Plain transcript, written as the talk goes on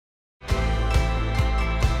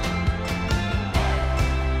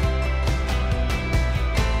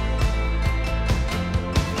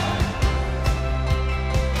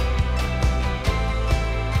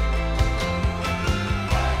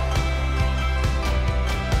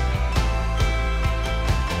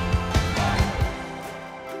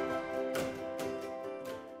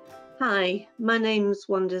Hi, my name's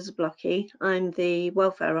Wanda Zablocki. I'm the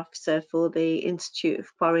Welfare Officer for the Institute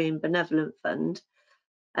of Quarrying Benevolent Fund,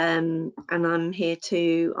 and I'm here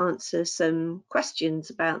to answer some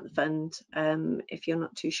questions about the fund. If you're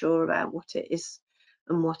not too sure about what it is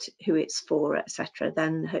and who it's for, etc.,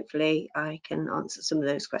 then hopefully I can answer some of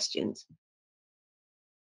those questions.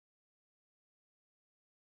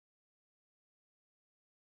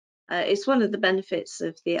 It's one of the benefits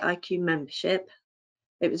of the IQ membership.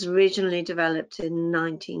 It was originally developed in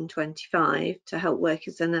 1925 to help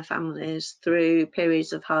workers and their families through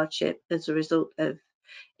periods of hardship as a result of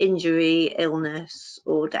injury, illness,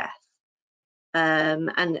 or death,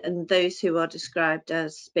 and those who are described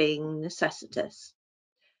as being necessitous.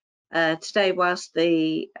 Today, whilst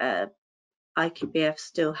the IQBF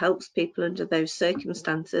still helps people under those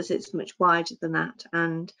circumstances, it's much wider than that,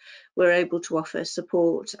 and we're able to offer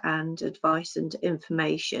support and advice and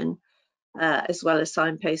information, as well as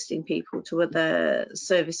signposting people to other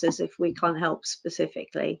services if we can't help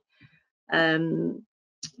specifically. But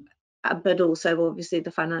also, obviously, the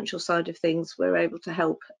financial side of things, we're able to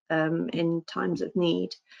help in times of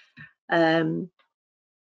need. And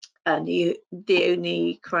the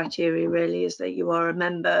only criteria really is that you are a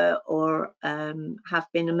member or have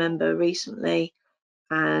been a member recently,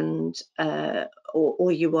 and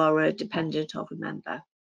or you are a dependent of a member.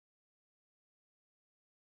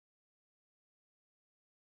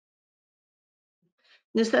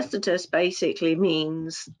 Necessitous basically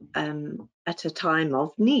means at a time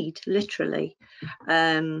of need, literally.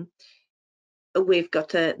 We've got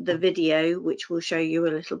the video which will show you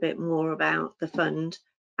a little bit more about the fund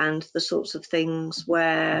and the sorts of things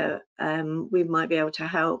where we might be able to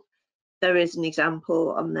help. There is an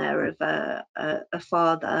example on there of a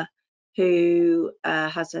father who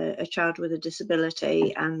has a child with a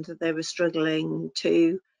disability, and they were struggling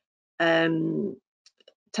to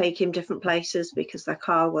take him different places because their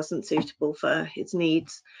car wasn't suitable for his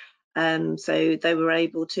needs. So they were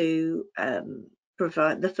able to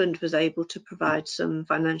the fund was able to provide some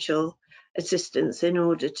financial assistance in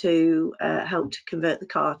order to help to convert the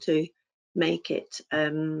car to make it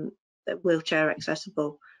wheelchair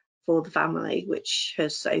accessible for the family, which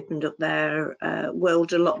has opened up their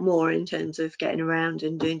world a lot more in terms of getting around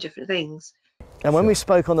and doing different things. And when we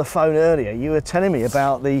spoke on the phone earlier, you were telling me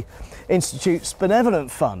about the Institute's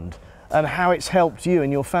Benevolent Fund and how it's helped you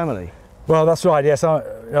and your family. Well, that's right, yes. As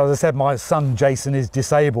I said, my son Jason is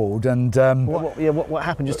disabled, and what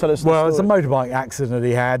happened? Just tell us. Well, it's a motorbike accident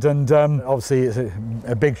he had, and obviously it's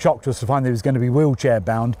a big shock to us to find that he was going to be wheelchair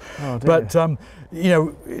bound. Oh, but you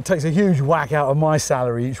know, it takes a huge whack out of my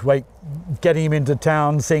salary each week, getting him into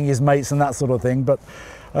town, seeing his mates and that sort of thing. But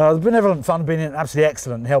the Benevolent Fund have been absolutely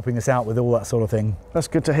excellent in helping us out with all that sort of thing. That's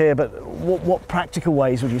good to hear, but what practical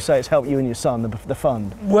ways would you say it's helped you and your son, the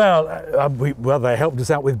fund? Well, they helped us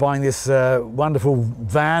out with buying this wonderful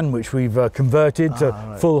van, which we've converted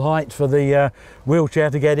to full height for the wheelchair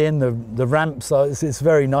to get in, the ramp. So it's a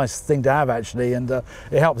very nice thing to have, actually, and it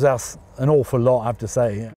helps us an awful lot, I have to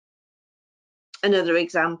say. Yeah. Another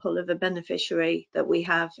example of a beneficiary that we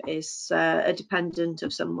have is a dependent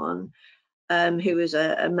of someone who was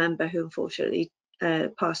a member who unfortunately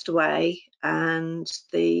passed away, and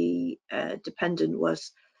the dependent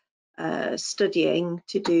was studying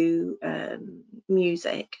to do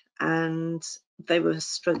music, and they were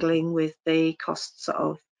struggling with the costs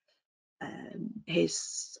of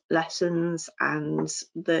his lessons and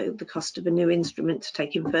the cost of a new instrument to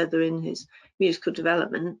take him further in his musical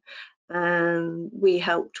development. And we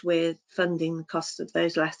helped with funding the cost of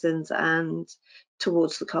those lessons and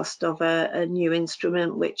towards the cost of a new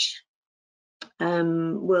instrument, which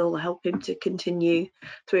will help him to continue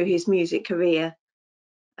through his music career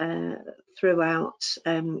throughout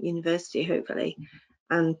university, hopefully,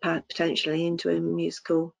 and potentially into a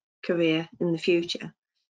musical career in the future,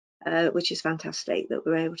 which is fantastic that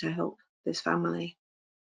we're able to help this family.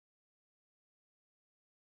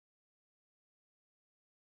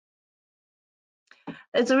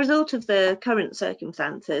 As a result of the current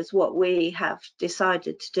circumstances, what we have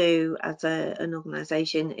decided to do as an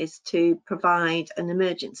organisation is to provide an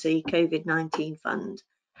emergency COVID-19 fund.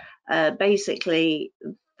 Basically,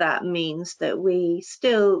 that means that we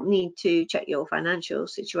still need to check your financial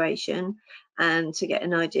situation and to get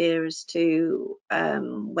an idea as to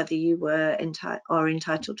whether you are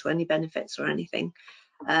entitled to any benefits or anything.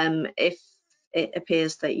 If it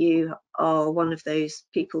appears that you are one of those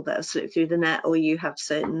people that have slipped through the net, or you have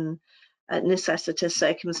certain necessitous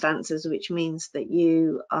circumstances, which means that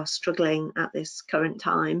you are struggling at this current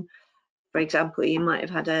time. For example, you might have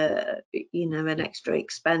had an extra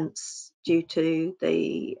expense due to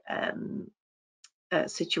the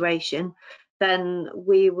situation, then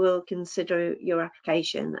we will consider your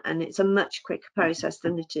application, and it's a much quicker process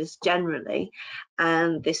than it is generally,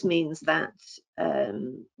 and this means that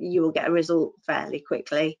you will get a result fairly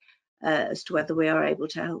quickly as to whether we are able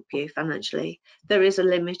to help you financially. There is a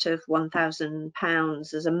limit of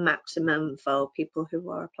 £1,000 as a maximum for people who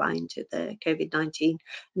are applying to the COVID-19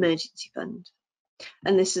 emergency fund,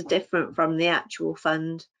 and this is different from the actual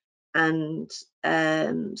fund, and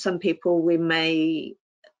some people we may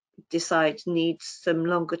decide needs some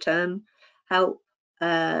longer term help,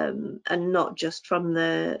 and not just from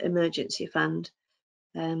the emergency fund.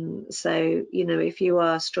 So, you know, if you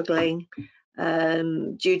are struggling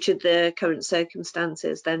due to the current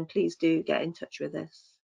circumstances, then please do get in touch with us.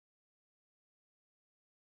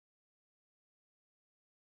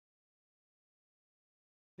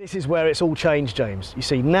 This is where it's all changed, James. You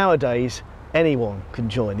see, nowadays anyone can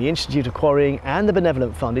join. The Institute of Quarrying and the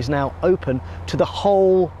Benevolent Fund is now open to the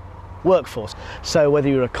whole workforce. So whether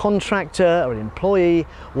you're a contractor or an employee,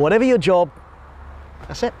 whatever your job,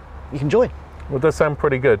 that's it, you can join. Well, it does sound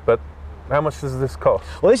pretty good, but how much does this cost?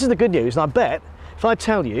 Well, this is the good news, and I bet if I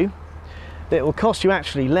tell you that it will cost you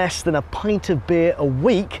actually less than a pint of beer a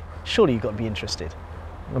week, surely you've got to be interested.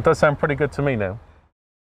 It does sound pretty good to me now.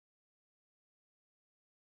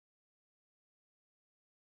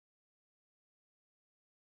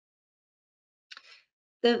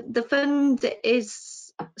 The fund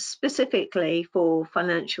is specifically for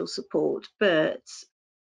financial support, but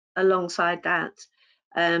alongside that,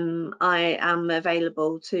 I am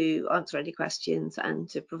available to answer any questions and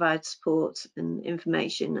to provide support and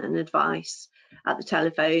information and advice at the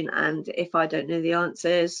telephone. And if I don't know the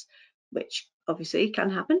answers, which obviously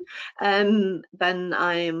can happen, then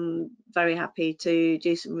I am very happy to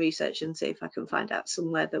do some research and see if I can find out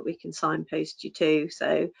somewhere that we can signpost you to.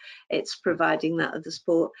 So it's providing that other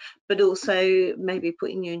support, but also maybe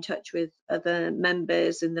putting you in touch with other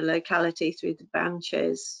members in the locality through the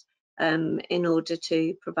branches, in order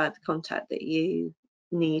to provide the contact that you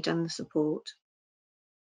need and the support.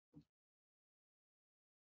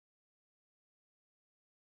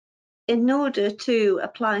 In order to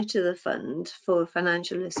apply to the fund for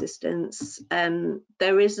financial assistance,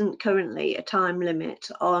 there isn't currently a time limit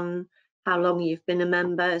on how long you've been a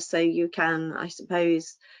member, so you can, I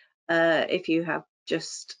suppose, if you have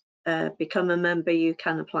just become a member, you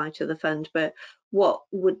can apply to the fund, but what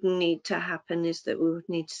would need to happen is that we would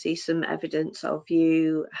need to see some evidence of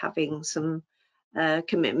you having some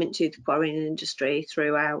commitment to the quarrying industry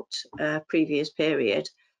throughout a previous period.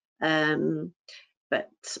 But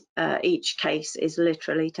each case is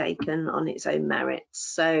literally taken on its own merits,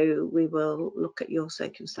 so we will look at your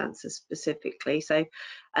circumstances specifically. So,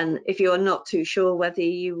 and if you're not too sure whether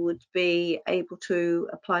you would be able to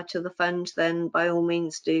apply to the fund, then by all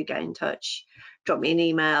means do get in touch, drop me an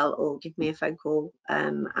email or give me a phone call,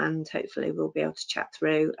 and hopefully we'll be able to chat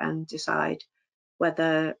through and decide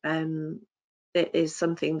whether it is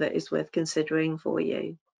something that is worth considering for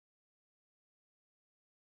you.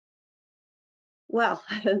 Well,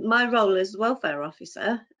 my role as welfare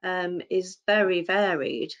officer is very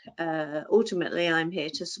varied. Ultimately, I'm here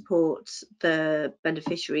to support the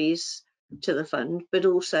beneficiaries to the fund, but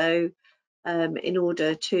also in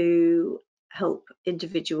order to help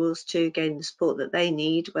individuals to gain the support that they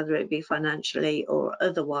need, whether it be financially or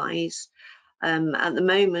otherwise. At the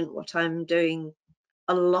moment, what I'm doing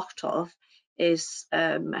a lot of is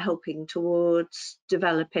helping towards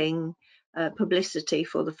developing publicity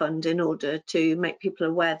for the fund in order to make people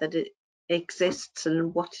aware that it exists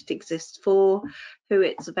and what it exists for, who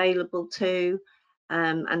it's available to,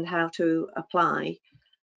 and how to apply,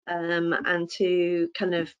 and to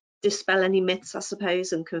kind of dispel any myths, I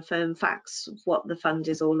suppose, and confirm facts of what the fund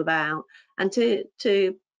is all about, and to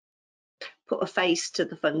put a face to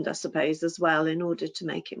the fund, I suppose, as well, in order to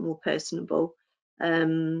make it more personable.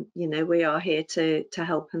 You know, we are here to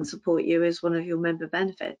help and support you as one of your member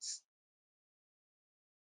benefits.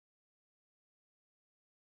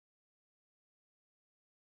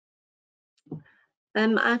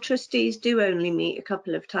 Our trustees do only meet a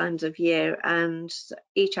couple of times a year, and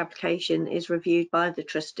each application is reviewed by the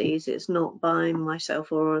trustees. It's not by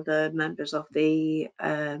myself or other members of the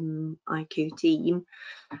IQ team.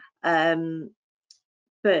 But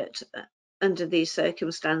under these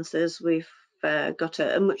circumstances, we've got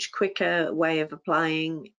a much quicker way of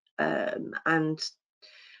applying, and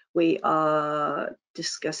we are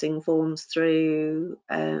discussing forms through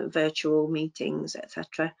virtual meetings,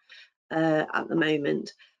 etc. At the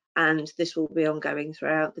moment, and this will be ongoing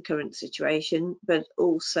throughout the current situation, but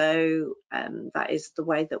also that is the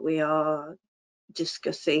way that we are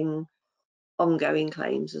discussing ongoing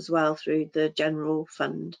claims as well through the general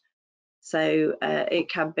fund. So it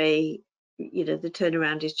can be, you know, the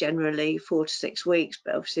turnaround is generally 4 to 6 weeks,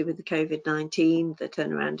 but obviously with the COVID-19, the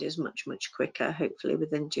turnaround is much, much quicker, hopefully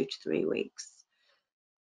within 2 to 3 weeks.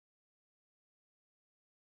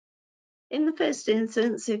 In the first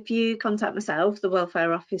instance, if you contact myself, the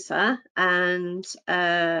welfare officer, and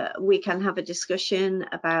we can have a discussion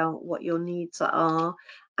about what your needs are,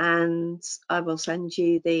 and I will send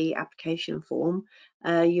you the application form.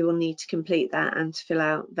 You will need to complete that and fill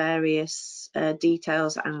out various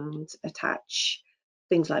details and attach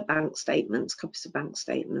things like bank statements, copies of bank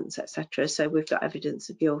statements, etc. So we've got evidence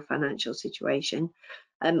of your financial situation.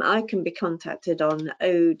 I can be contacted on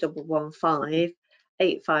 0115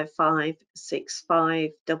 855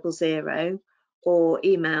 6500 or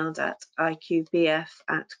emailed at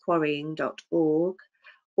iqbf@quarrying.org,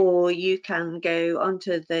 or you can go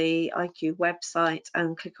onto the IQ website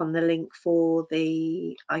and click on the link for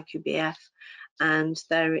the IQBF, and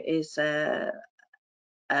there is a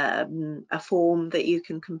form that you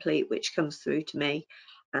can complete which comes through to me,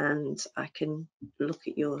 and I can look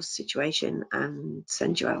at your situation and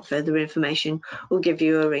send you out further information or give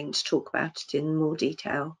you a ring to talk about it in more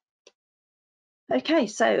detail. Okay,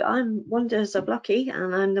 so I'm Wanda Zablocki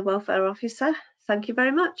and I'm the welfare officer. Thank you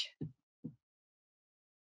very much.